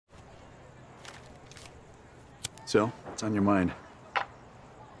So, what's on your mind? I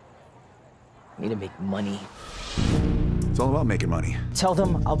need to make money. It's all about making money. Tell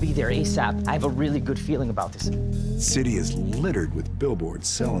them I'll be there ASAP. I have a really good feeling about this. City is littered with billboards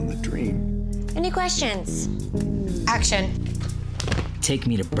selling the dream. Any questions? Action. Take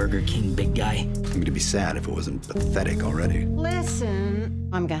me to Burger King, big guy. I'm gonna be sad if it wasn't pathetic already. Listen,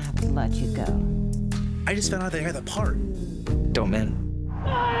 I'm gonna have to let you go. I just found out they had the part. Don't, man.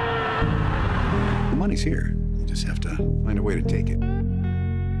 The money's here. You just have to find a way to take it.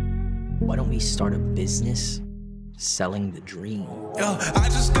 Why don't we start a business selling the dream? Yo, I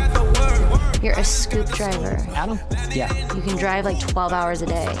just got the word. You're a scoop driver. Adam? Yeah. You can drive like 12 hours a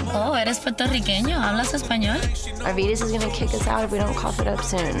day. Oh, eres puertorriqueño. ¿Hablas español? Arvidas is gonna kick us out if we don't cough it up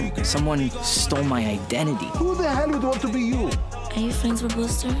soon. Someone stole my identity. Who the hell would want to be you? Are you friends with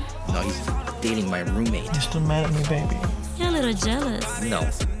Booster? No, he's dating my roommate. You're still mad at me, baby. You're a little jealous. No.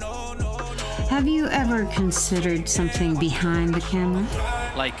 Have you ever considered something behind the camera?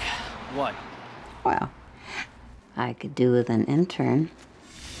 Like what? Well, I could do with an intern.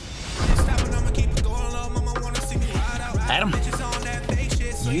 Adam?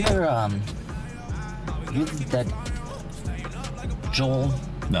 You're that Joel?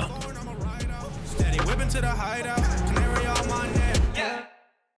 No.